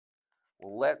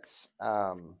Let's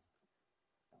go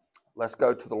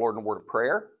to the Lord in a word of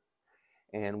prayer,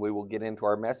 and we will get into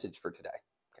our message for today.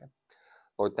 Okay.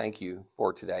 Lord, thank you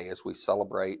for today as we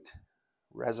celebrate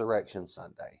Resurrection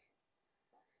Sunday,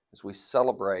 as we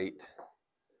celebrate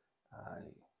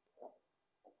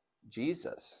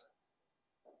Jesus,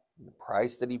 the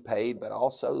price that he paid, but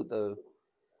also the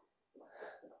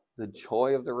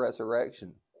joy of the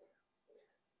resurrection.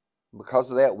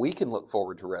 Because of that, we can look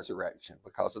forward to resurrection.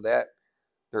 Because of that,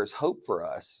 there's hope for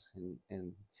us.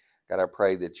 And God, I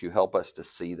pray that you help us to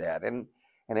see that. And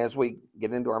as we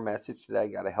get into our message today,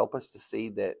 God, help us to see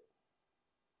that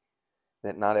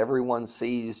not everyone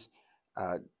sees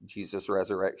Jesus'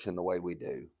 resurrection the way we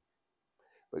do.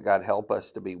 But God, help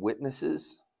us to be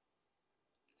witnesses.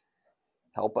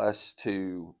 Help us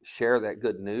to share that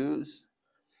good news.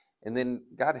 And then,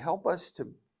 God, help us to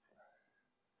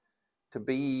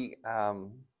be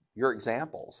your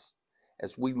examples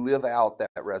as we live out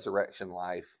that resurrection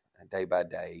life day by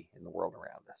day in the world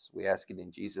around us. We ask it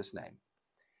in Jesus' name.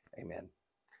 Amen.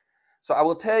 So I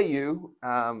will tell you,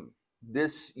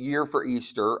 this year for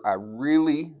Easter, I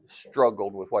really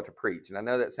struggled with what to preach. And I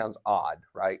know that sounds odd,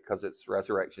 right? Because it's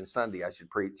Resurrection Sunday, I should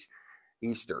preach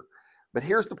Easter. But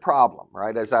here's the problem,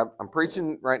 right? As I'm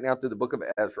preaching right now through the book of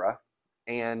Ezra,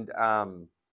 and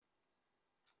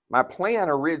my plan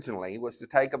originally was to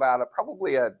take about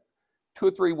probably a 2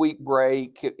 or 3 week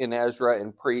break in Ezra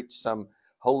and preach some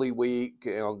Holy Week,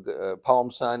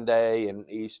 Palm Sunday and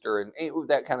Easter and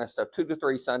that kind of stuff, 2 to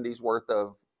 3 Sundays worth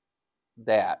of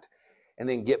that, and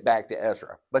then get back to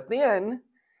Ezra. But then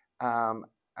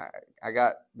I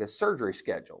got this surgery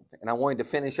scheduled, and I wanted to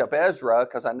finish up Ezra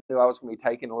because I knew I was going to be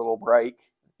taking a little break,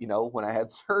 when I had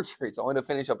surgery. So I wanted to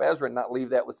finish up Ezra and not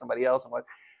leave that with somebody else,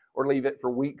 or leave it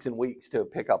for weeks and weeks to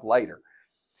pick up later.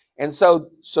 And so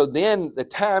then the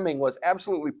timing was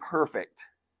absolutely perfect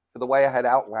for the way I had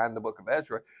outlined the book of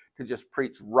Ezra to just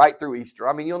preach right through Easter.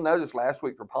 I mean, you'll notice last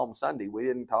week for Palm Sunday, we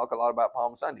didn't talk a lot about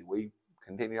Palm Sunday. We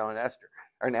continued on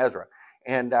in Ezra.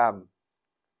 And I'm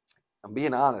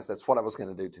being honest, that's what I was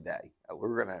going to do today. We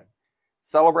were going to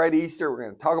celebrate Easter. We're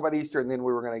going to talk about Easter, and then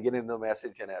we were going to get into the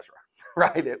message in Ezra,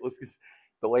 right? It was just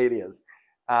the way it is.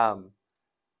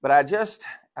 But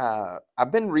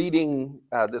I've been reading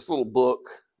this little book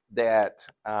that,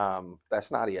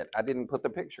 that's not it. I didn't put the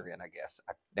picture in, I guess.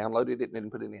 I downloaded it and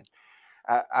didn't put it in.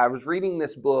 I was reading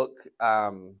this book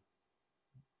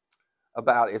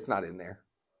about, it's not in there.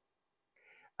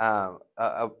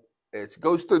 It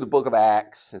goes through the book of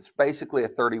Acts. It's basically a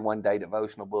 31-day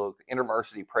devotional book.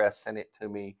 InterVarsity Press sent it to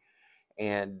me,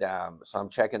 and so I'm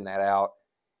checking that out.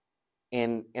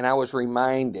 And I was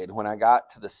reminded when I got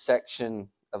to the section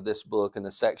of this book in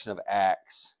the section of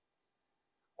Acts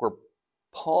where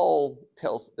Paul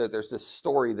tells that there's this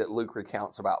story that Luke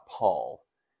recounts about Paul,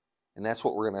 and that's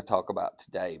what we're going to talk about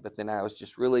today. But then I was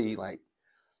just really like,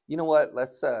 you know what?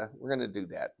 We're going to do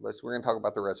that. We're going to talk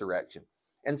about the resurrection.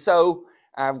 And so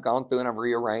I've gone through and I've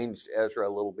rearranged Ezra a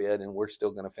little bit, and we're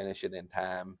still going to finish it in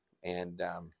time. And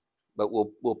but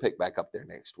we'll pick back up there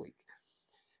next week.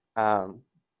 A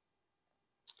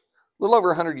little over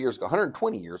 100 years ago,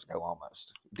 120 years ago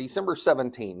almost, December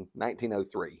 17,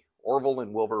 1903, Orville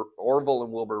and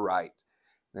Wilbur Wright.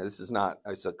 Now, it's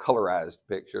a colorized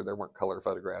picture. There weren't color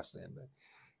photographs then,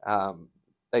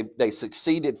 but they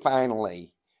succeeded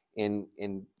finally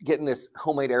in getting this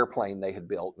homemade airplane they had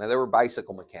built. Now, they were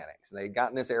bicycle mechanics, and they had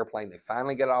gotten this airplane. They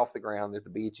finally got it off the ground at the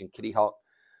beach in Kitty Hawk,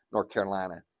 North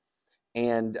Carolina.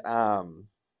 And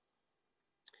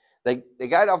they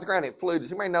got it off the ground. It flew.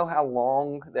 Does anybody know how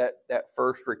long that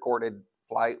first recorded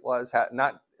flight was?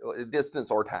 Not distance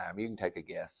or time. You can take a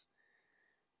guess.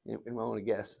 Anyone want to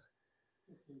guess?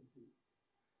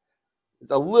 It's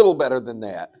a little better than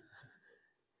that.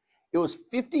 It was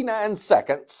 59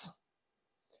 seconds,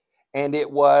 and it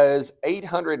was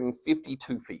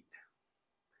 852 feet.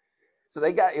 So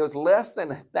it was less than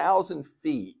 1,000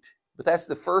 feet, but that's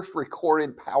the first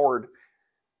recorded powered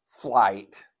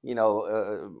flight,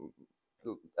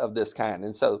 of this kind.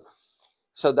 And so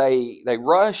they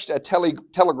rushed a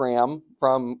telegram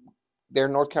from there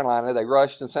in North Carolina. They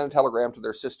rushed and sent a telegram to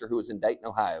their sister who was in Dayton,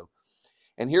 Ohio.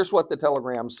 And here's what the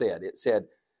telegram said. It said,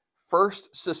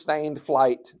 "First sustained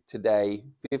flight today,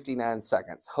 59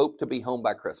 seconds. Hope to be home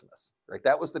by Christmas." Right?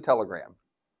 That was the telegram.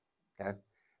 Okay.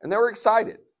 And they were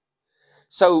excited.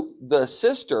 So the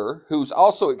sister, who's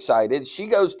also excited, she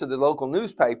goes to the local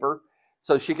newspaper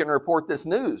so she can report this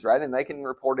news, right? And they can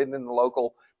report it in the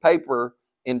local paper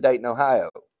in Dayton, Ohio.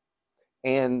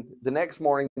 And the next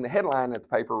morning, the headline at the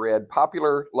paper read,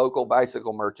 "Popular local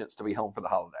bicycle merchants to be home for the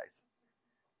holidays."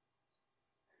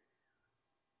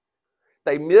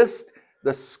 They missed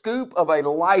the scoop of a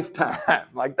lifetime.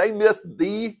 Like they missed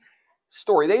the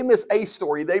story. They miss a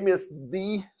story. They miss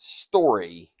the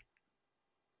story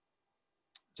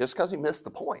just because we missed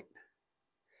the point.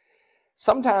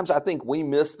 Sometimes I think we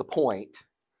miss the point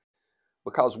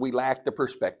because we lack the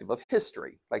perspective of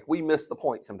history. Like we miss the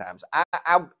point sometimes.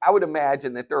 I would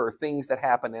imagine that there are things that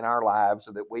happen in our lives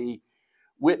or that we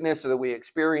witness or that we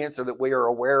experience or that we are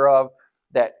aware of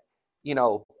that,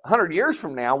 100 years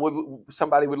from now,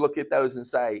 somebody would look at those and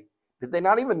say, did they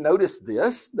not even notice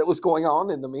this that was going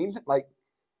on in the meantime? Like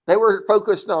they were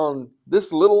focused on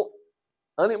this little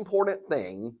unimportant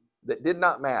thing that did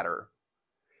not matter.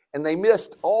 And they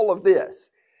missed all of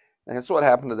this. And that's what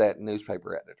happened to that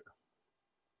newspaper editor.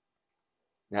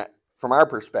 Now, from our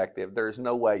perspective, there's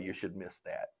no way you should miss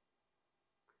that.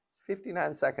 It's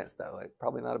 59 seconds, though. It's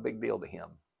probably not a big deal to him.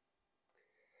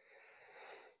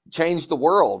 Changed the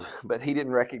world, but he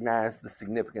didn't recognize the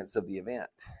significance of the event.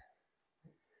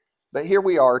 But here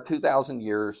we are, 2,000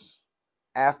 years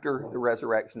after the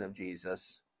resurrection of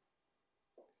Jesus,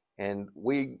 and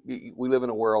we live in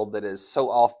a world that is so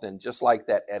often just like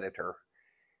that editor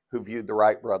who viewed the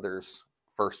Wright brothers'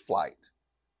 first flight.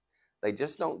 They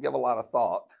just don't give a lot of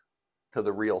thought to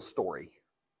the real story.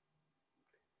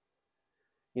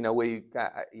 There's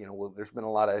been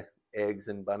a lot of eggs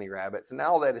and bunny rabbits, and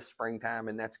now all that is springtime,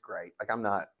 and that's great. Like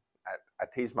I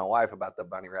tease my wife about the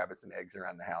bunny rabbits and eggs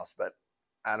around the house, but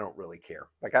I don't really care.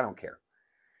 Like I don't care.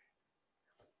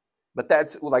 But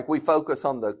that's like we focus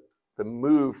on the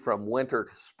move from winter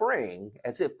to spring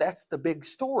as if that's the big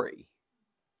story.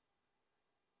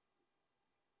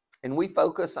 And we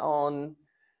focus on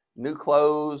new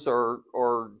clothes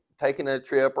or taking a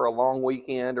trip or a long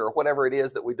weekend or whatever it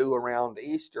is that we do around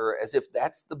Easter as if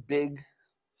that's the big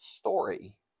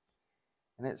story.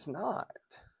 And it's not.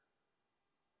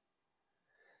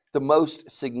 The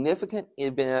most significant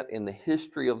event in the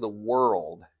history of the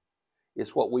world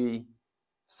is what we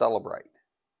celebrate.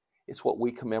 It's what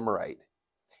we commemorate.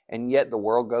 And yet the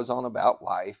world goes on about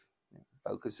life,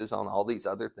 focuses on all these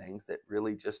other things that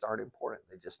really just aren't important.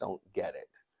 They just don't get it.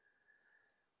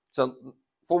 So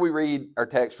before we read our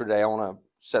text for today, I want to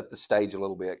set the stage a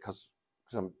little bit because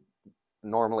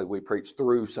normally we preach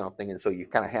through something and so you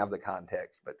kind of have the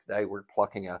context. But today we're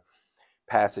plucking a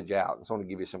passage out. And so I want to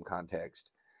give you some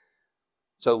context.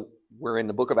 So we're in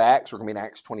the book of Acts. We're going to be in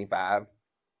Acts 25.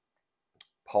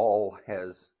 Paul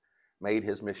has made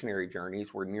his missionary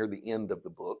journeys. We're near the end of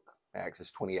the book. Acts is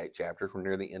 28 chapters. We're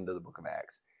near the end of the book of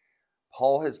Acts.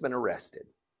 Paul has been arrested.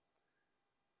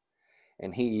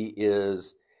 And he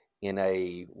is in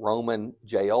a Roman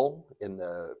jail in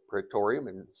the Praetorium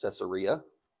in Caesarea.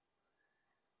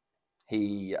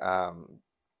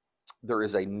 There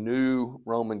is a new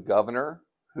Roman governor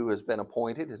who has been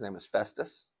appointed. His name is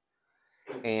Festus.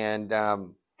 And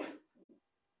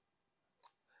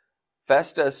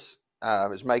Festus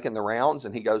is making the rounds,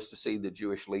 and he goes to see the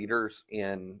Jewish leaders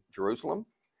in Jerusalem.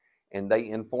 And they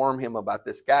inform him about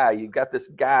this guy. You've got this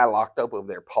guy locked up over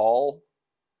there, Paul.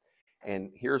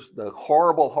 And here's the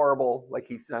horrible, like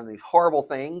he's done these horrible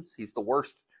things. He's the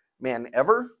worst man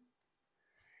ever.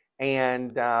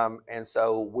 And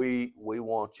so we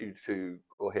want you to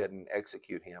go ahead and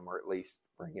execute him, or at least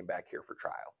bring him back here for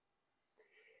trial.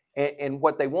 And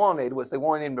what they wanted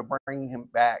him to bring him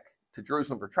back to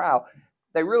Jerusalem for trial.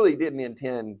 They really didn't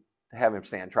intend to have him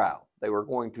stand trial. They were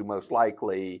going to most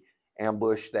likely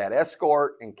ambush that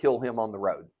escort and kill him on the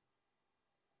road.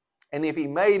 And if he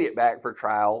made it back for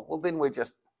trial, well, then we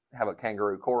just have a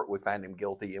kangaroo court. We find him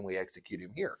guilty and we execute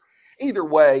him here. Either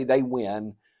way, they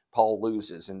win. Paul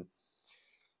loses.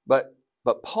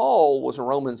 But Paul was a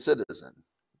Roman citizen.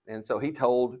 And so he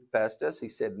told Festus, he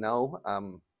said, no,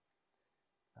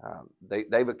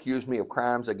 they've accused me of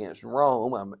crimes against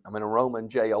Rome. I'm in a Roman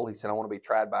jail. He said, I want to be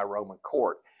tried by a Roman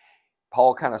court.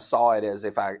 Paul kind of saw it as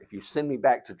if you send me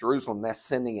back to Jerusalem, that's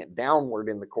sending it downward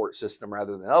in the court system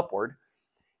rather than upward.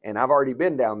 And I've already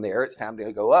been down there. It's time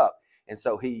to go up. And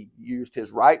so he used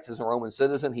his rights as a Roman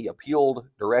citizen. He appealed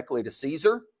directly to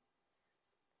Caesar.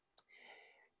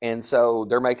 And so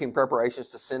they're making preparations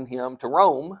to send him to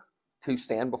Rome to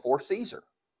stand before Caesar.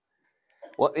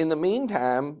 Well, in the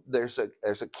meantime, there's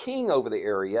a king over the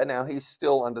area. Now, he's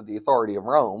still under the authority of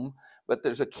Rome, but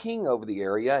there's a king over the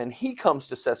area, and he comes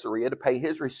to Caesarea to pay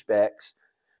his respects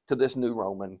to this new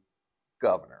Roman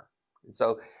governor. And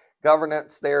so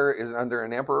governance there is under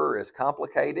an emperor is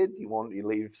complicated. You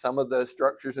leave some of the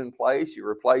structures in place, you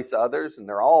replace others, and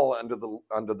they're all under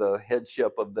the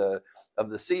headship of the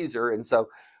Caesar. And so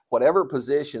whatever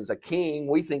positions a king,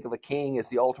 we think of a king as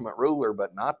the ultimate ruler,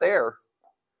 but not there.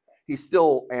 He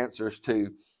still answers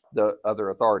to the other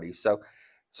authorities. So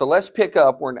So let's pick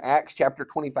up. We're in Acts chapter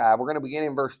 25. We're going to begin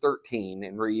in verse 13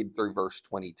 and read through verse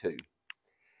 22.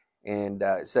 And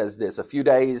it says this: a few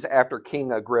days after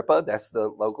King Agrippa, that's the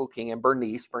local king, and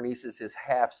Bernice is his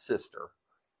half-sister.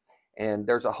 And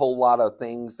there's a whole lot of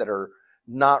things that are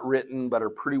not written but are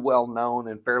pretty well known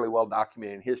and fairly well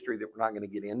documented in history that we're not going to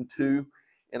get into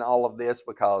in all of this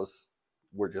because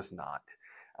we're just not.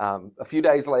 A few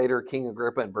days later, King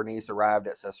Agrippa and Bernice arrived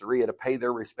at Caesarea to pay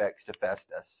their respects to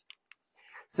Festus.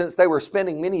 Since they were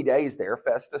spending many days there,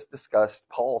 Festus discussed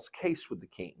Paul's case with the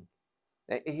king.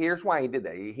 Here's why he did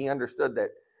that. He understood that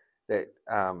the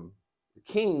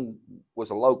king was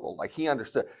a local. Like, he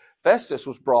understood. Festus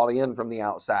was brought in from the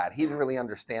outside. He didn't really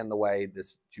understand the way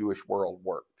this Jewish world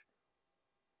worked.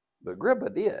 But Agrippa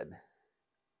did.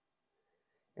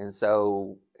 And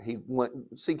so he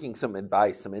went seeking some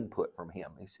advice, some input from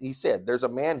him. He said, there's a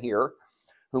man here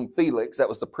whom Felix, that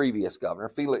was the previous governor,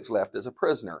 Felix left as a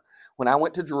prisoner. When I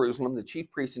went to Jerusalem, the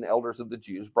chief priests and elders of the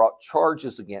Jews brought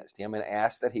charges against him and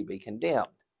asked that he be condemned.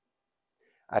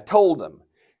 I told them,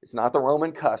 it's not the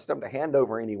Roman custom to hand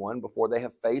over anyone before they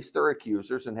have faced their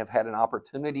accusers and have had an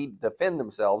opportunity to defend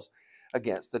themselves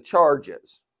against the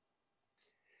charges.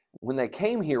 When they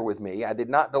came here with me, I did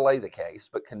not delay the case,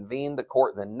 but convened the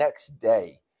court the next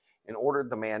day and ordered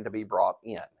the man to be brought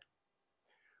in.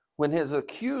 When his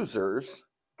accusers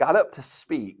got up to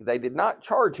speak, they did not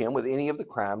charge him with any of the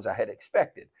crimes I had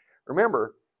expected.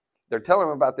 Remember, they're telling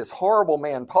him about this horrible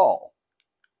man, Paul.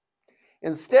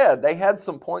 Instead, they had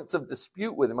some points of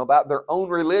dispute with him about their own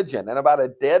religion and about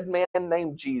a dead man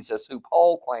named Jesus who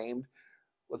Paul claimed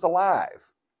was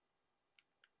alive.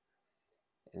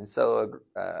 And so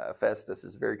Festus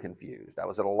is very confused. I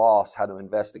was at a loss how to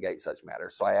investigate such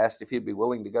matters. So I asked if he'd be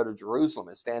willing to go to Jerusalem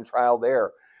and stand trial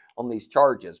there on these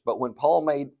charges. But when Paul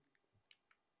made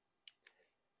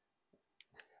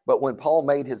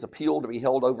his appeal to be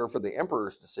held over for the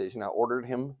emperor's decision, I ordered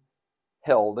him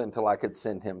held until I could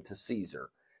send him to Caesar.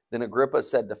 Then Agrippa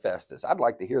said to Festus, I'd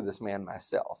like to hear this man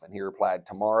myself. And he replied,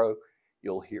 tomorrow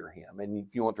you'll hear him. And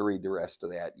if you want to read the rest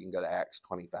of that, you can go to Acts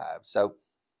 25. So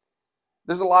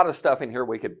there's a lot of stuff in here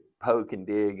we could poke and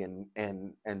dig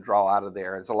and draw out of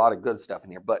there. There's a lot of good stuff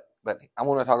in here. But I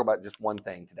want to talk about just one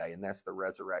thing today, and that's the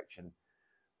resurrection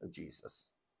of Jesus.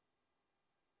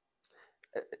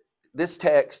 This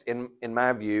text, in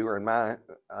my view, or in my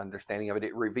understanding of it,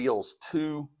 it reveals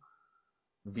two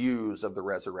views of the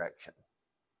resurrection.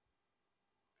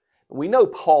 We know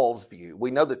Paul's view. We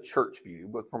know the church view,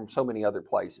 but from so many other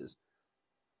places.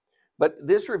 But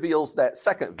this reveals that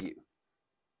second view.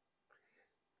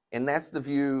 And that's the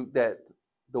view that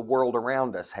the world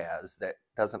around us has that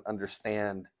doesn't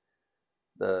understand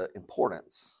the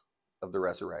importance of the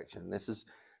resurrection. This is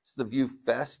the view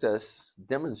Festus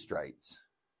demonstrates.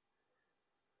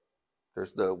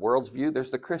 There's the world's view,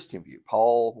 there's the Christian view.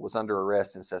 Paul was under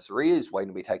arrest in Caesarea. He's waiting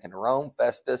to be taken to Rome.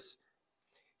 Festus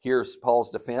hears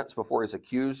Paul's defense before his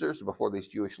accusers, before these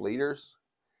Jewish leaders.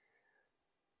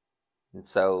 And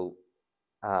so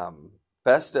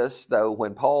Festus, though,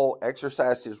 when Paul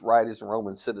exercised his right as a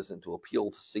Roman citizen to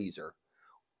appeal to Caesar,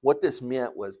 what this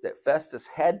meant was that Festus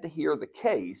had to hear the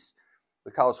case,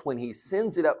 because when he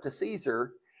sends it up to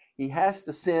Caesar, he has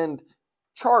to send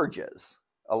charges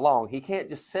along. He can't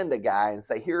just send a guy and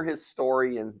say, hear his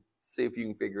story and see if you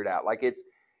can figure it out. Like,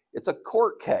 it's a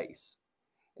court case.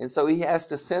 And so he has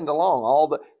to send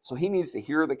along so he needs to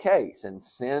hear the case and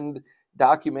send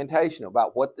documentation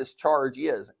about what this charge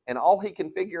is. And all he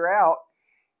can figure out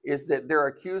is that they're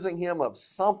accusing him of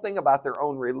something about their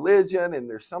own religion, and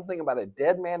there's something about a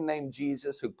dead man named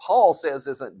Jesus who Paul says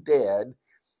isn't dead.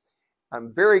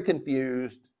 I'm very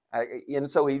confused.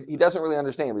 And so he doesn't really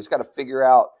understand. He's got to figure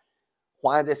out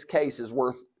why this case is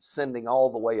worth sending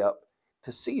all the way up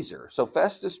to Caesar. So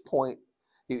Festus' point,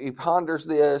 he ponders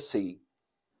this.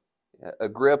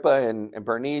 Agrippa and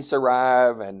Bernice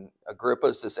arrive, and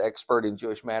Agrippa's this expert in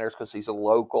Jewish matters because he's a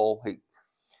local.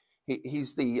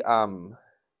 He's the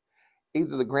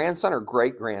either the grandson or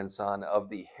great-grandson of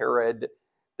the Herod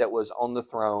that was on the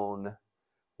throne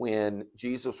when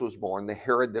Jesus was born, the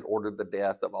Herod that ordered the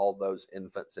death of all those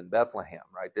infants in Bethlehem,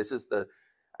 right? This is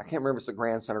I can't remember if it's the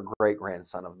grandson or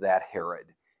great-grandson of that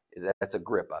Herod. That's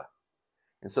Agrippa.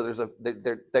 And so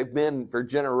they've been for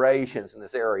generations in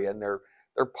this area, and they're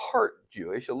part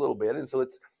Jewish a little bit, and so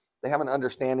they have an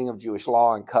understanding of Jewish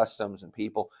law and customs and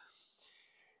people.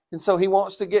 And so he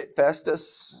wants to get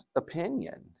Festus'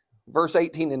 opinion. Verse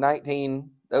 18 and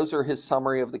 19, those are his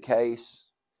summary of the case.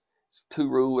 It's two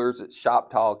rulers, it's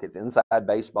shop talk, it's inside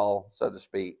baseball, so to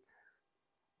speak.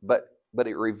 But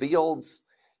it reveals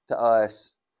to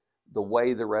us the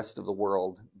way the rest of the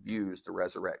world views the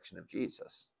resurrection of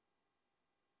Jesus.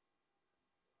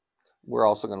 we're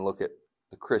also going to look at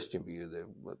the Christian view that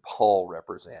what Paul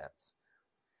represents.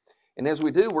 And as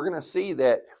we do, we're going to see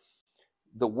that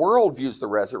the world views the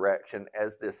resurrection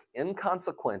as this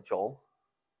inconsequential,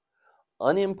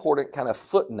 unimportant kind of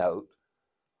footnote,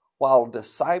 while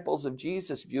disciples of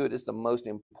Jesus view it as the most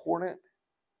important,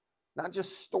 not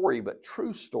just story, but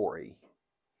true story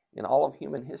in all of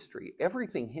human history.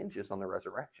 Everything hinges on the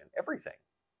resurrection. Everything.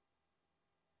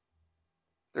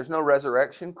 If there's no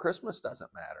resurrection, Christmas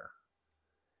doesn't matter.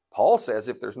 Paul says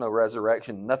if there's no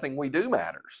resurrection, nothing we do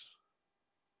matters.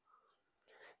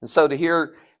 And so to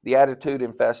hear the attitude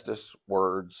in Festus'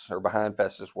 words, or behind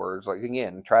Festus' words, like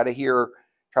again, try to hear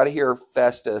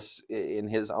Festus in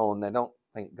his own. They don't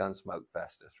think Gunsmoke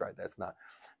Festus, right? That's not.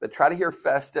 But try to hear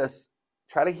Festus.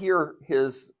 Try to hear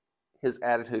his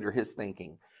attitude or his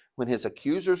thinking. When his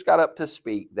accusers got up to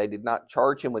speak, they did not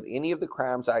charge him with any of the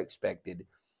crimes I expected.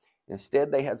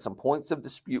 Instead, they had some points of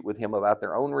dispute with him about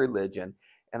their own religion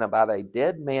and about a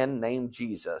dead man named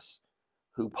Jesus,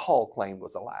 who Paul claimed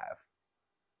was alive.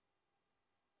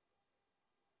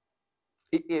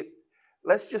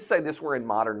 Let's just say this were in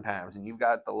modern times, and you've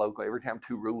got the local, every time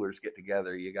two rulers get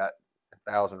together, you got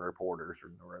 1,000 reporters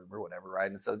or whatever,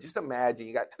 right? And so just imagine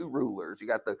you got two rulers. You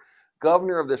got the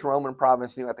governor of this Roman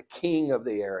province, and you got the king of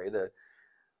the area, the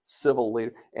civil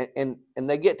leader. And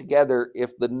they get together.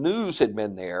 If the news had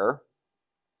been there,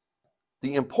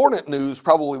 the important news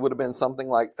probably would have been something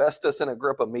like Festus and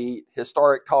Agrippa meet,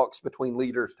 historic talks between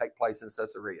leaders take place in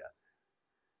Caesarea.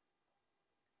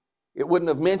 It wouldn't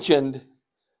have mentioned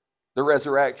the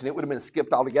resurrection. It would have been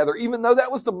skipped altogether, even though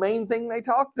that was the main thing they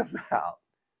talked about.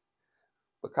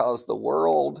 Because the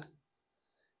world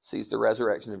sees the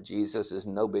resurrection of Jesus as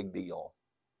no big deal.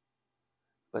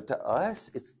 But to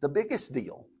us, it's the biggest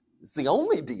deal. It's the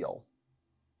only deal.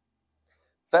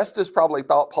 Festus probably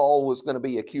thought Paul was going to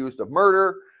be accused of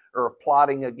murder or of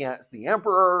plotting against the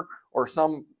emperor or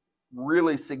some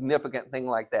really significant thing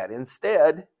like that.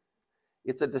 Instead,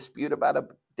 it's a dispute about a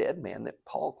dead man that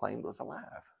Paul claimed was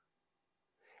alive.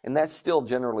 And that's still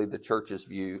generally the church's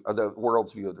view, or the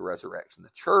world's view of the resurrection. The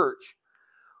church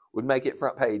would make it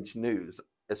front page news,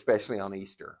 especially on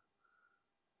Easter.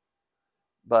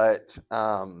 But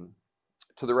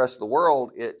to the rest of the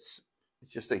world, it's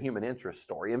just a human interest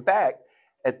story. In fact,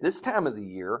 at this time of the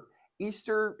year,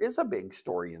 Easter is a big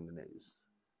story in the news.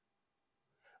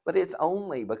 But it's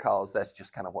only because that's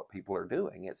just kind of what people are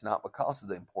doing. It's not because of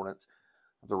the importance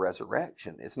of the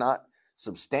resurrection. It's not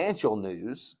substantial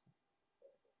news.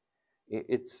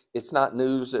 It's not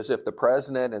news as if the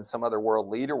president and some other world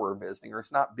leader were visiting, or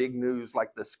it's not big news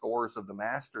like the scores of the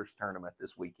Masters tournament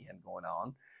this weekend going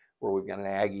on, where we've got an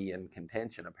Aggie in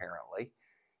contention apparently.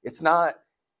 It's not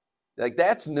like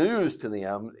that's news to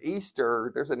them.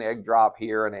 Easter, there's an egg drop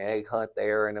here, an egg hunt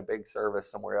there, and a big service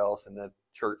somewhere else, and the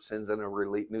church sends in a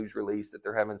news release that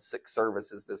they're having 6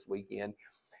 services this weekend.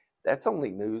 That's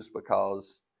only news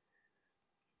because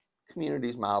the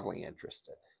community's mildly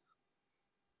interested.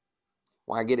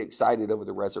 Why get excited over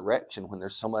the resurrection when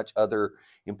there's so much other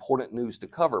important news to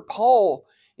cover? Paul,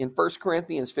 in 1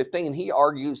 Corinthians 15, he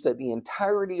argues that the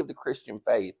entirety of the Christian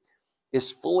faith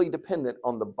is fully dependent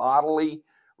on the bodily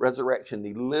resurrection,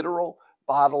 the literal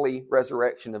bodily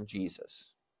resurrection of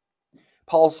Jesus.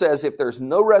 Paul says if there's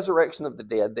no resurrection of the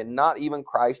dead, then not even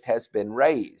Christ has been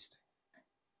raised.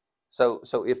 So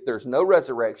if there's no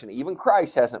resurrection, even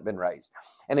Christ hasn't been raised.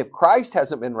 And if Christ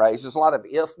hasn't been raised, there's a lot of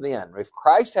if then. If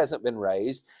Christ hasn't been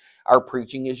raised, our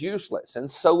preaching is useless, and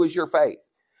so is your faith.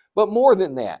 But more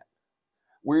than that,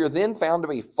 we are then found to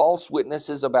be false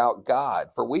witnesses about God,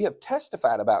 for we have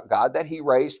testified about God that he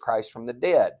raised Christ from the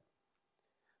dead.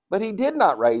 But he did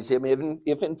not raise him even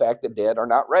if in fact the dead are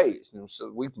not raised. And so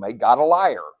we've made God a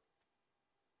liar.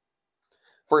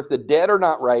 For if the dead are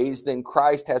not raised, then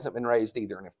Christ hasn't been raised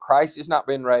either. And if Christ has not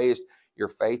been raised, your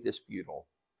faith is futile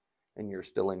and you're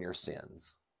still in your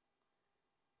sins.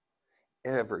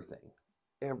 Everything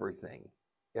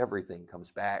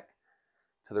comes back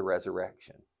to the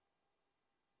resurrection.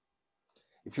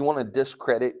 If you want to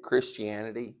discredit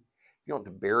Christianity, if you want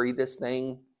to bury this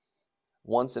thing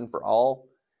once and for all,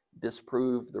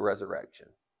 disprove the resurrection.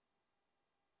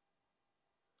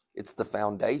 It's the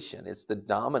foundation, it's the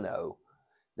domino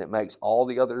that makes all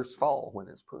the others fall when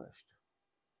it's pushed.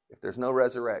 If there's no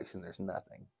resurrection, there's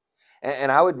nothing. And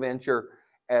I would venture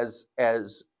as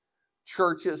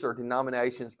churches or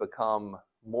denominations become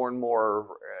more and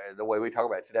more, the way we talk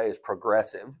about it today is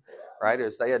progressive, right?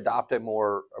 As they adopt a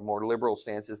more liberal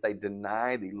stance, as they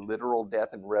deny the literal death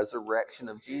and resurrection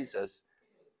of Jesus,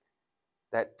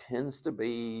 that tends to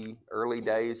be early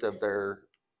days of their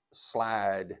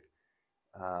slide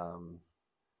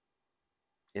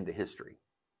into history.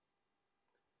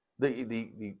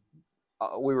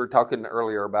 We were talking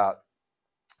earlier about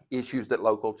issues that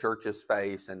local churches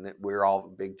face, and that we're all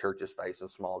big churches face them,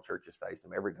 small churches face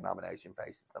them, every denomination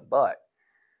faces them. But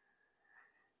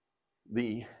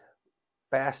the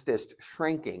fastest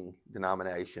shrinking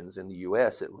denominations in the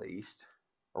U.S., at least,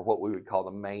 are what we would call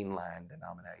the mainline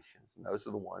denominations. And those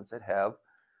are the ones that have,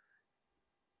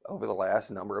 over the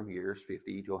last number of years,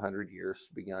 50 to 100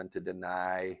 years, begun to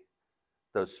deny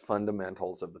those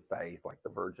fundamentals of the faith, like the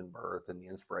virgin birth and the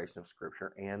inspiration of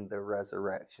Scripture and the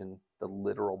resurrection, the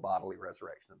literal bodily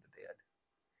resurrection of the dead.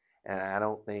 And I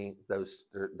don't think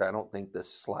the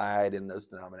slide in those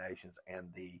denominations and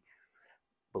the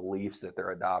beliefs that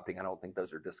they're adopting, I don't think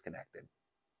those are disconnected.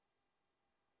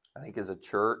 I think as a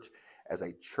church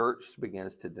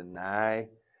begins to deny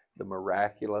the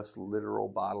miraculous, literal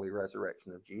bodily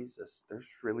resurrection of Jesus,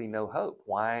 there's really no hope.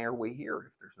 Why are we here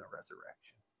if there's no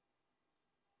resurrection?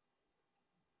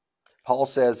 Paul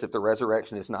says if the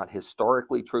resurrection is not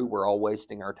historically true, we're all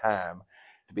wasting our time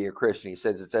to be a Christian. He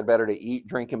says it's better to eat,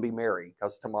 drink, and be merry,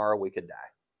 because tomorrow we could die.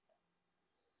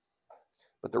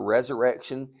 But the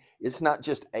resurrection is not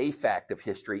just a fact of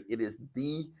history. It is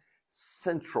the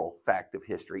central fact of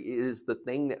history. It is the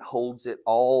thing that holds it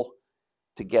all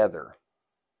together.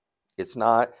 It's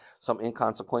not some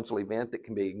inconsequential event that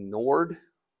can be ignored.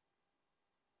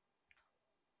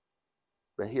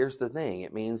 But here's the thing.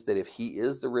 It means that if he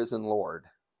is the risen Lord,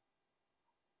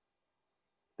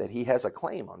 that he has a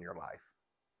claim on your life.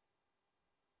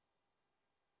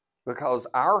 Because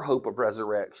our hope of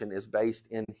resurrection is based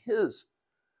in his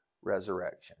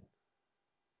resurrection.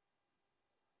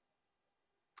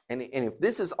 And if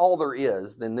this is all there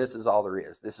is, then this is all there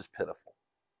is. This is pitiful.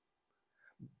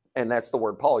 And that's the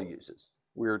word Paul uses.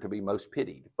 We're to be most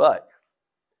pitied. But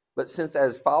since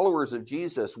as followers of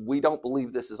Jesus, we don't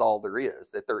believe this is all there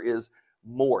is, that there is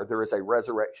more, there is a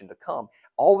resurrection to come.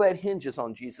 All that hinges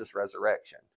on Jesus'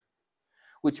 resurrection,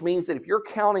 which means that if you're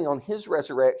counting on his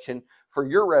resurrection for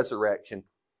your resurrection,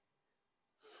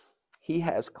 he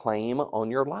has claim on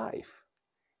your life.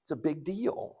 It's a big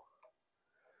deal.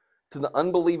 To the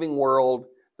unbelieving world,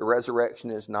 the resurrection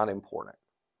is not important.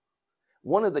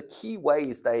 One of the key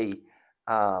ways they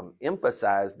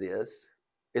emphasize this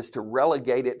is to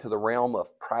relegate it to the realm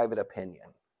of private opinion.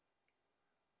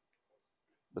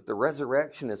 But the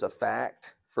resurrection is a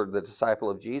fact for the disciple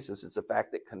of Jesus. It's a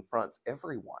fact that confronts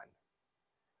everyone.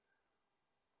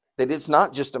 That it's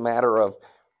not just a matter of,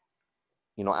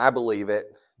 I believe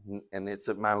it, and it's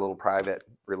my little private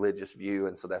religious view,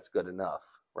 and so that's good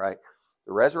enough, right?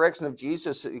 The resurrection of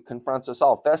Jesus, it confronts us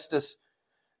all. Festus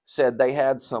said they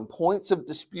had some points of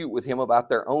dispute with him about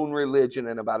their own religion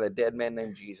and about a dead man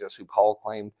named Jesus who Paul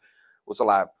claimed was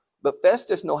alive. But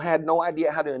Festus had no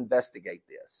idea how to investigate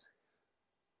this.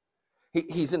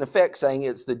 He's in effect saying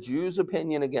it's the Jews'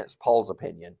 opinion against Paul's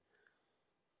opinion.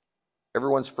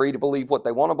 Everyone's free to believe what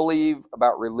they want to believe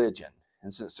about religion.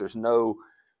 And since there's no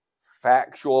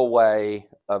factual way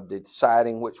of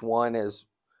deciding which one is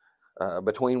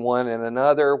between one and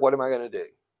another, what am I going to do?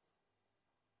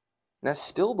 And that's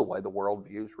still the way the world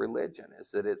views religion,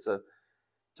 is that it's a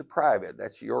private.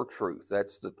 That's your truth.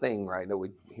 That's the thing, right? That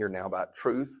we hear now about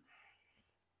truth.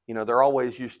 There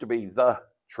always used to be the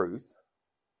truth,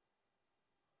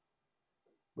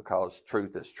 because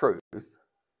truth is truth.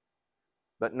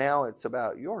 But now it's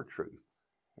about your truth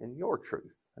and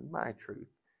my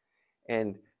truth.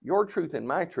 And your truth and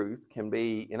my truth can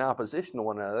be in opposition to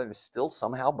one another and still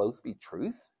somehow both be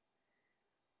truth.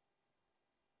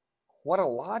 What a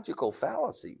logical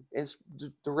fallacy.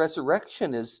 The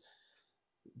resurrection is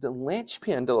the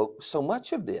linchpin to so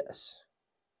much of this.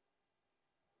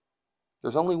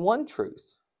 There's only one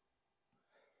truth.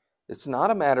 It's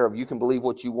not a matter of you can believe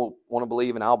what you want to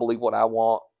believe and I'll believe what I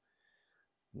want.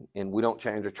 And we don't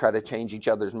try to change each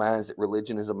other's minds, that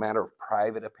religion is a matter of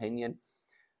private opinion.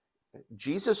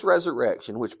 Jesus'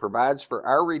 resurrection, which provides for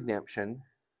our redemption,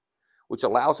 which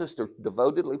allows us to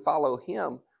devotedly follow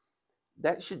him,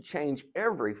 that should change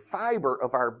every fiber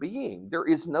of our being. There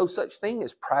is no such thing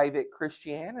as private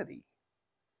Christianity.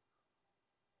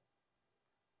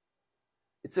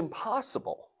 It's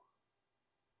impossible.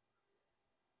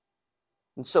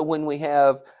 And so when we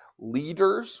have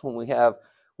leaders, when we have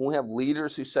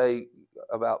leaders who say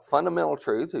about fundamental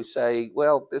truth, who say,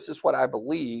 well, this is what I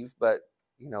believe, but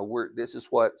this is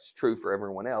what's true for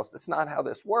everyone else. That's not how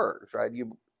this works, right?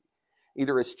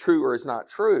 Either it's true or it's not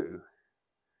true.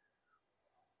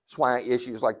 That's why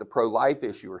issues like the pro-life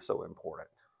issue are so important,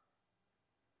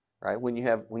 right? When you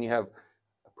have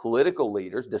political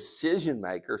leaders, decision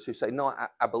makers who say, no,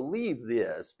 I believe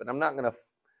this, but I'm not going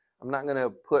I'm not going to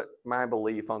put my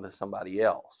belief onto somebody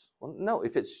else. Well, no,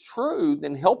 if it's true,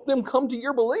 then help them come to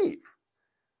your belief.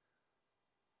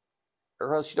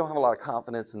 Or else you don't have a lot of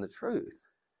confidence in the truth.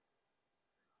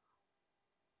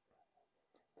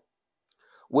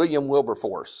 William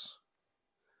Wilberforce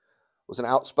was an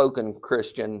outspoken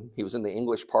Christian. He was in the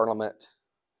English Parliament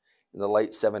in the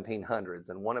late 1700s.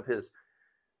 And one of his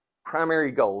primary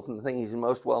goals, and the thing he's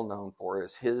most well known for,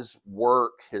 is his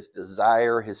work, his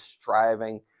desire, his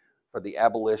striving for the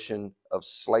abolition of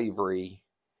slavery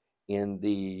in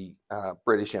the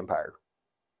British Empire.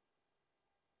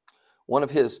 One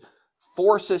of his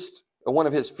fiercest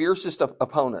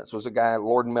opponents was a guy,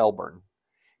 Lord Melbourne.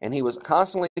 And he was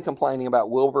constantly complaining about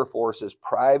Wilberforce's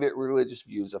private religious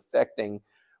views affecting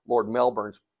Lord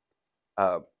Melbourne's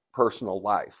personal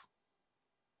life.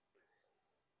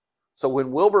 So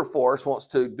when Wilberforce wants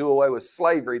to do away with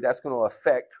slavery, that's going to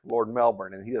affect Lord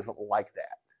Melbourne, and he doesn't like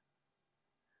that.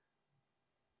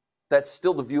 That's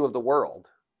still the view of the world.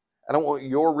 I don't want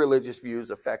your religious views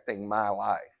affecting my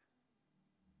life.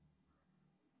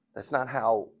 It's not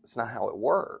how it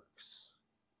works.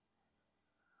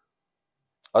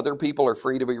 Other people are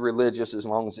free to be religious as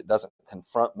long as it doesn't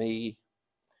confront me.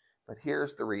 But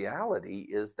here's the reality,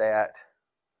 is that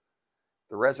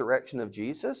the resurrection of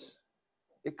Jesus,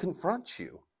 it confronts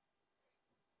you.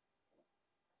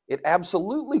 It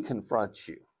absolutely confronts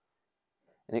you.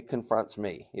 And it confronts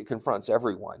me. It confronts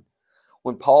everyone.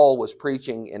 When Paul was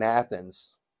preaching in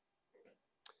Athens,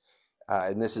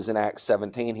 and this is in Acts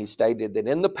 17, he stated that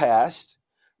in the past,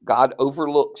 God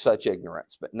overlooked such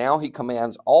ignorance, but now he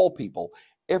commands all people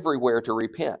everywhere to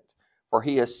repent. For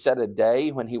he has set a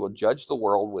day when he will judge the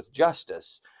world with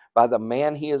justice by the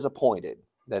man he has appointed.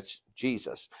 That's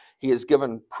Jesus. He has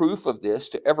given proof of this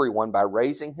to everyone by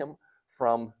raising him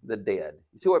from the dead.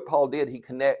 You see what Paul did? He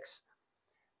connects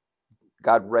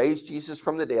God raised Jesus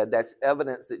from the dead. That's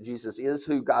evidence that Jesus is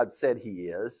who God said he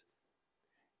is.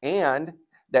 And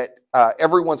that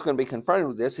everyone's going to be confronted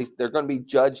with this. They're going to be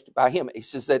judged by him. He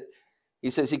says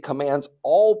he commands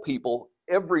all people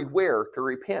everywhere to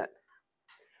repent.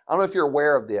 I don't know if you're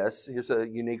aware of this. Here's a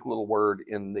unique little word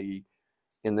in the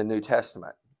New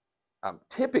Testament.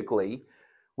 Typically,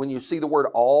 when you see the word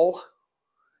all,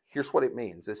 here's what it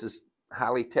means. This is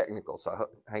highly technical, so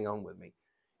hang on with me.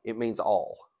 It means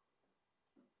all.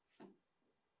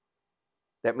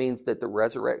 That means that the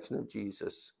resurrection of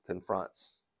Jesus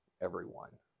confronts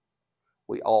everyone.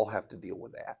 We all have to deal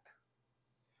with that.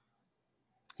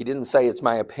 He didn't say it's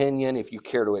my opinion if you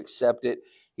care to accept it.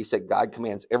 He said God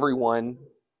commands everyone,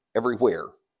 everywhere,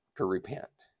 to repent.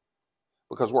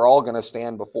 Because we're all going to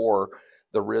stand before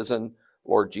the risen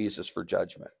Lord Jesus for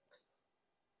judgment.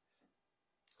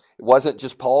 It wasn't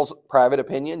just Paul's private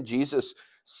opinion. Jesus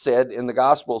said in the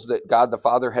Gospels that God the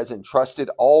Father has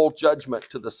entrusted all judgment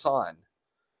to the Son.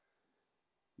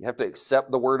 You have to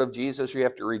accept the word of Jesus or you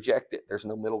have to reject it. There's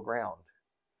no middle ground.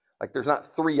 Like there's not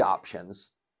three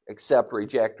options: accept,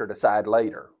 reject, or decide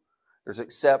later. There's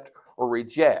accept or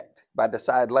reject. By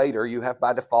decide later, you have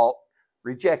by default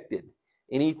rejected.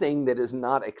 Anything that is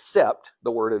not accept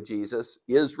the word of Jesus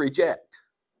is reject.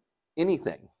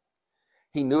 Anything.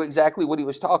 He knew exactly what he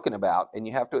was talking about, and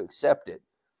you have to accept it.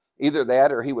 Either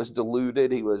that or he was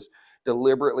deluded. He was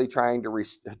deliberately trying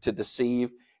to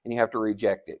deceive, and you have to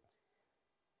reject it.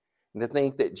 And to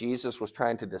think that Jesus was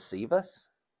trying to deceive us,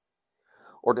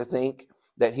 or to think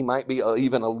that he might be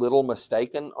even a little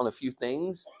mistaken on a few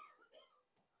things.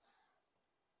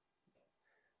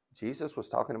 Jesus was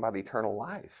talking about eternal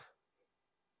life.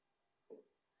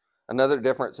 Another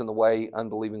difference in the way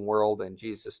unbelieving world and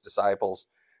Jesus' disciples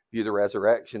view the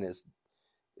resurrection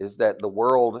is that the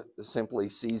world simply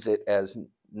sees it as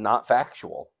not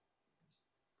factual.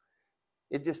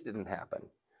 It just didn't happen.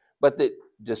 But the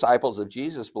disciples of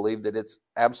Jesus believe that it's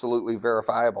absolutely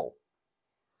verifiable.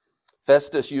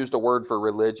 Festus used a word for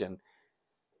religion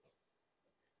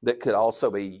that could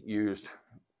also be used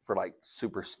for like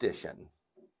superstition.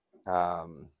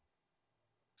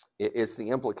 It's the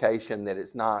implication that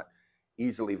it's not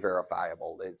easily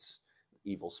verifiable. It's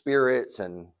evil spirits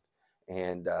and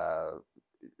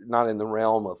not in the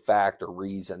realm of fact or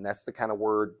reason. That's the kind of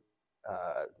word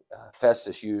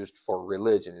Festus used for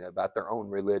religion, about their own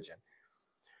religion.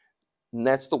 And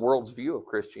that's the world's view of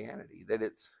Christianity, that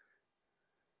it's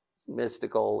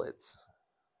mystical, it's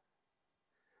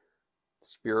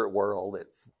spirit world,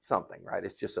 it's something, right?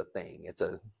 It's just a thing.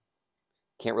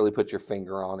 Can't really put your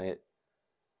finger on it.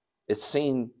 It's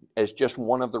seen as just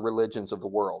one of the religions of the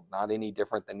world, not any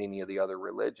different than any of the other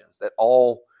religions, that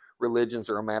all religions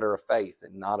are a matter of faith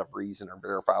and not of reason or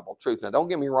verifiable truth. Now, don't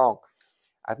get me wrong.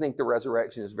 I think the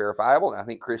resurrection is verifiable, and I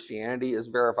think Christianity is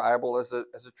verifiable as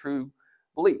a true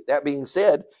belief. That being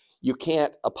said, you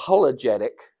can't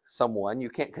apologetic someone, you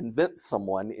can't convince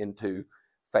someone into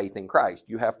faith in Christ.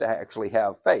 You have to actually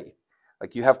have faith.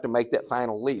 Like, you have to make that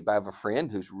final leap. I have a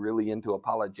friend who's really into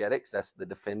apologetics. That's the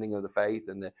defending of the faith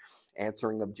and the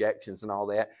answering objections and all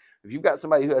that. If you've got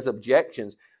somebody who has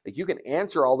objections, like, you can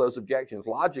answer all those objections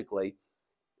logically.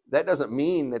 That doesn't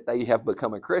mean that they have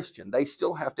become a Christian. They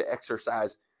still have to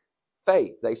exercise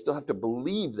faith. They still have to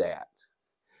believe that.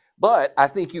 But I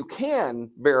think you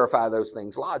can verify those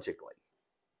things logically.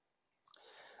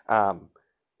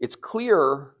 It's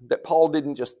clear that Paul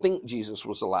didn't just think Jesus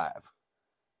was alive.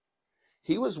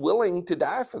 He was willing to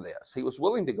die for this. He was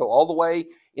willing to go all the way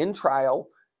in trial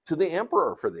to the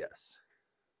emperor for this.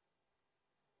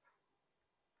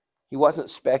 He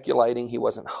wasn't speculating. He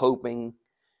wasn't hoping.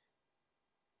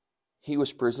 He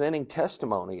was presenting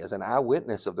testimony as an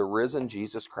eyewitness of the risen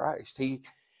Jesus Christ. He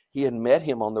had met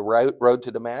him on the road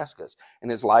to Damascus, and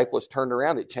his life was turned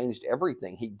around. It changed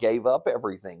everything. He gave up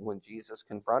everything when Jesus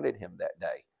confronted him that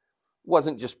day. It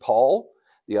wasn't just Paul.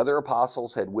 The other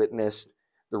apostles had witnessed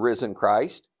the risen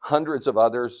Christ. Hundreds of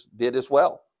others did as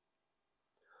well.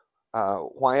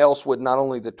 Why else would not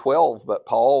only the 12, but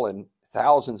Paul and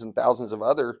thousands of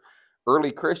other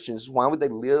early Christians, why would they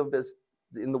live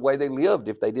in the way they lived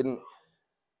if they didn't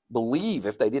believe,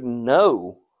 if they didn't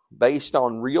know, based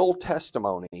on real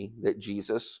testimony, that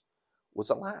Jesus was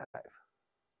alive?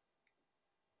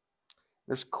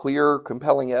 There's clear,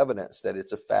 compelling evidence that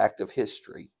it's a fact of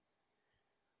history.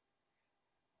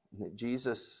 That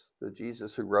Jesus, the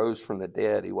Jesus who rose from the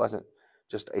dead, he wasn't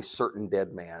just a certain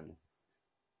dead man,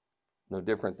 no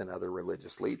different than other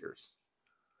religious leaders.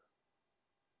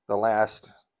 The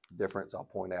last difference I'll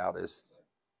point out is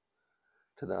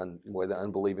to the way the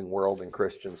unbelieving world and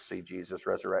Christians see Jesus'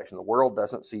 resurrection. The world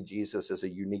doesn't see Jesus as a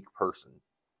unique person.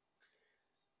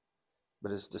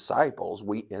 But as disciples,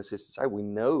 we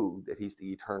know that he's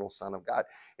the eternal Son of God.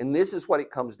 And this is what it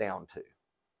comes down to.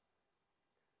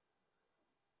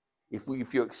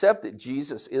 If you accept that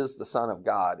Jesus is the Son of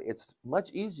God, it's much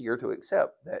easier to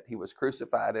accept that he was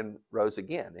crucified and rose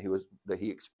again, that he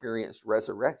experienced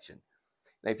resurrection.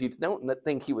 Now, if you don't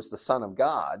think he was the Son of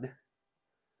God,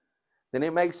 then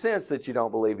it makes sense that you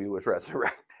don't believe he was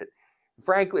resurrected.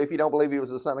 Frankly, if you don't believe he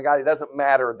was the Son of God, it doesn't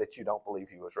matter that you don't believe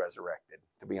he was resurrected,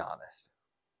 to be honest.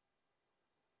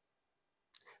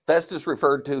 Festus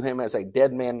referred to him as a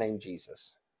dead man named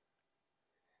Jesus.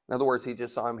 In other words, he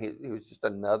just saw him, he was just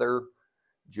another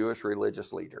Jewish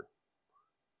religious leader.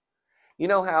 You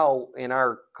know how in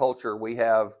our culture we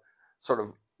have sort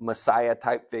of Messiah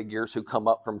type figures who come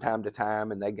up from time to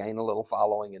time and they gain a little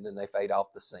following and then they fade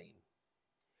off the scene.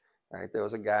 Right? There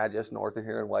was a guy just north of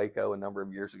here in Waco a number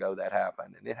of years ago that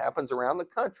happened. And it happens around the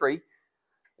country.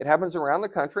 It happens around the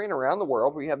country and around the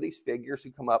world. We have these figures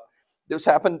who come up. This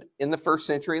happened in the first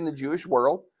century in the Jewish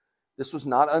world. This was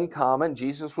not uncommon.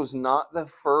 Jesus was not the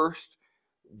first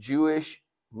Jewish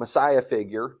Messiah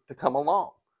figure to come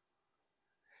along.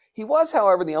 He was,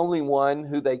 however, the only one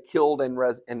who they killed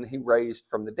and he raised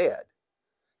from the dead.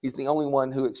 He's the only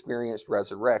one who experienced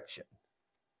resurrection.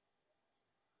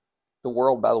 The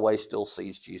world, by the way, still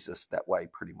sees Jesus that way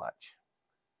pretty much.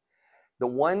 The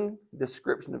one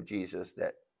description of Jesus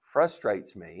that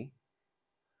frustrates me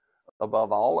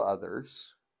above all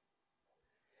others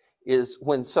is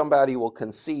when somebody will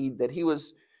concede that he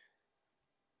was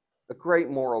a great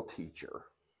moral teacher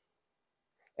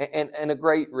and a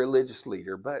great religious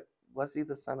leader, but was he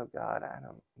the Son of God? I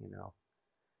don't,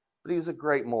 But he was a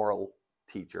great moral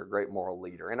teacher, a great moral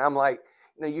leader. And I'm like,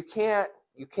 you can't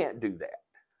do that.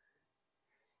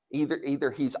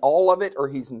 Either he's all of it or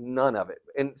he's none of it.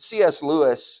 And C.S.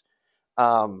 Lewis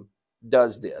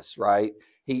does this, right?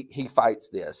 He fights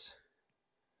this.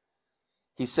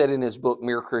 He said in his book,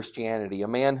 Mere Christianity, a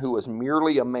man who was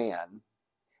merely a man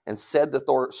and said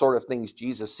the sort of things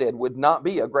Jesus said would not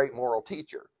be a great moral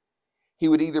teacher. He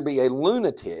would either be a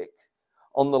lunatic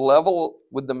on the level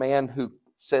with the man who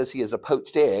says he is a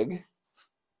poached egg.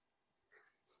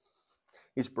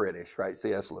 He's British, right?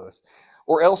 C.S. Lewis.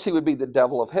 Or else he would be the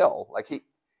devil of hell.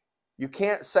 You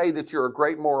can't say that you're a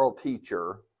great moral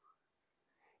teacher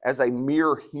as a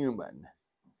mere human.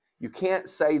 You can't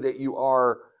say that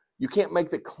you can't make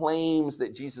the claims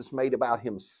that Jesus made about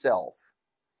himself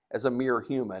as a mere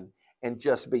human and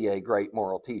just be a great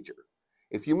moral teacher.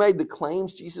 If you made the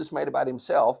claims Jesus made about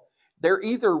himself, they're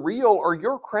either real or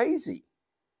you're crazy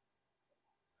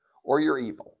or you're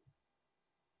evil.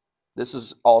 This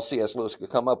is all C.S. Lewis could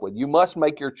come up with. You must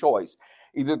make your choice.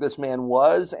 Either this man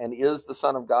was and is the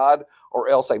Son of God, or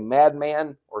else a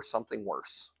madman or something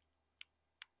worse.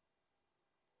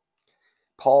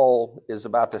 Paul is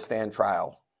about to stand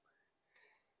trial.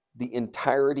 The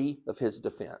entirety of his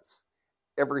defense,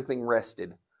 everything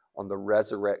rested on the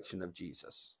resurrection of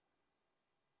Jesus.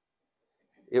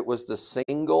 It was the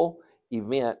single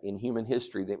event in human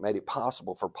history that made it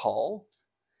possible for Paul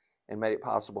and made it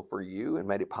possible for you and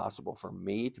made it possible for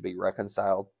me to be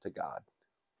reconciled to God.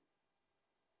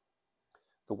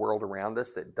 The world around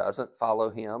us that doesn't follow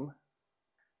him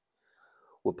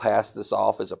will pass this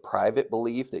off as a private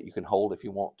belief that you can hold if you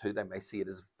want to. They may see it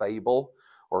as a fable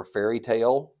or a fairy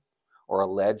tale or a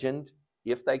legend,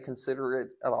 if they consider it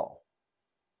at all.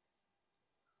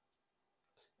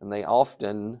 And they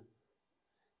often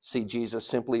see Jesus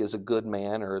simply as a good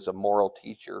man or as a moral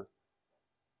teacher,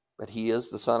 but he is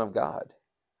the Son of God.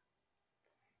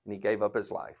 And he gave up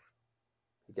his life.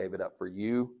 He gave it up for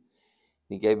you.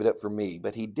 He gave it up for me.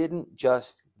 But he didn't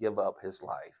just give up his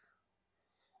life.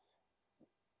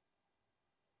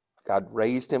 God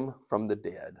raised him from the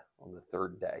dead on the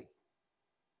third day.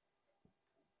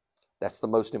 That's the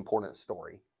most important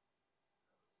story.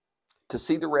 To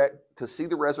see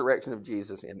the resurrection of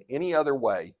Jesus in any other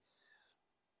way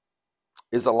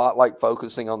is a lot like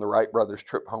focusing on the Wright brothers'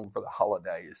 trip home for the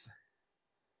holidays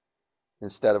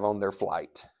instead of on their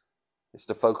flight. It's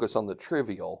to focus on the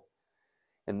trivial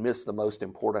and miss the most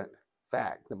important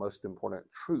fact, the most important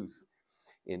truth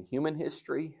in human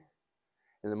history,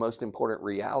 and the most important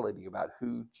reality about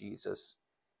who Jesus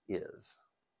is.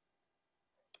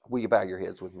 Will you bow your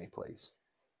heads with me, please?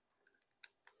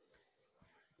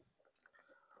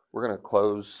 We're going to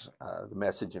close the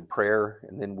message in prayer,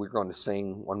 and then we're going to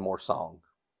sing one more song.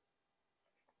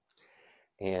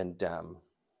 And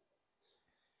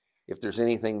if there's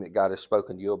anything that God has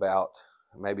spoken to you about,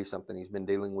 maybe something he's been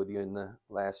dealing with you in the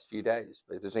last few days,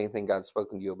 but if there's anything God's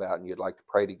spoken to you about and you'd like to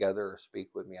pray together or speak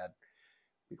with me, I'd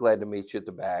be glad to meet you at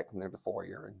the back near the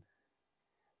foyer, and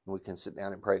we can sit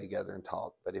down and pray together and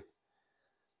talk. But if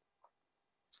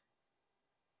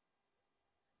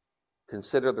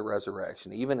consider the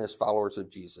resurrection. Even as followers of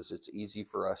Jesus, it's easy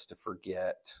for us to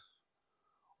forget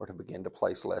or to begin to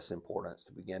place less importance,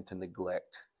 to begin to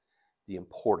neglect the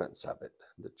importance of it,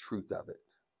 the truth of it.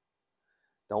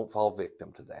 Don't fall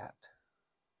victim to that.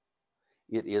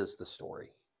 It is the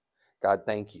story. God,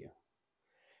 thank you.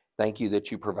 Thank you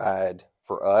that you provide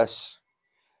for us,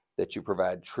 that you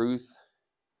provide truth,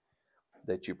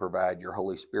 that you provide your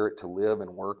Holy Spirit to live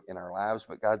and work in our lives.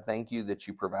 But God, thank you that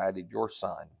you provided your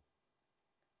Son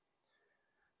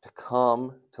to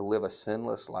come to live a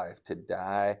sinless life, to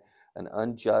die an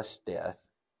unjust death,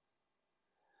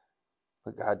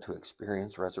 but God, to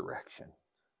experience resurrection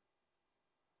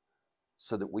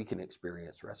so that we can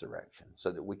experience resurrection,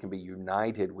 so that we can be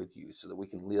united with you, so that we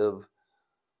can live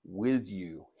with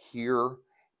you here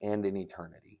and in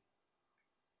eternity.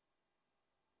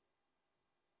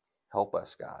 Help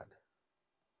us, God.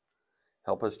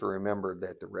 Help us to remember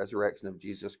that the resurrection of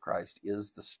Jesus Christ is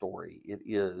the story. It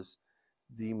is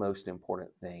the most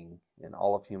important thing in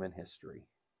all of human history.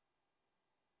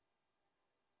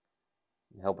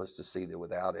 And help us to see that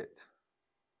without it,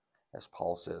 as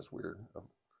Paul says, we're of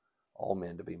all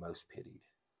men to be most pitied.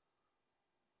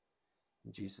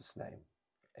 In Jesus' name,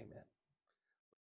 amen.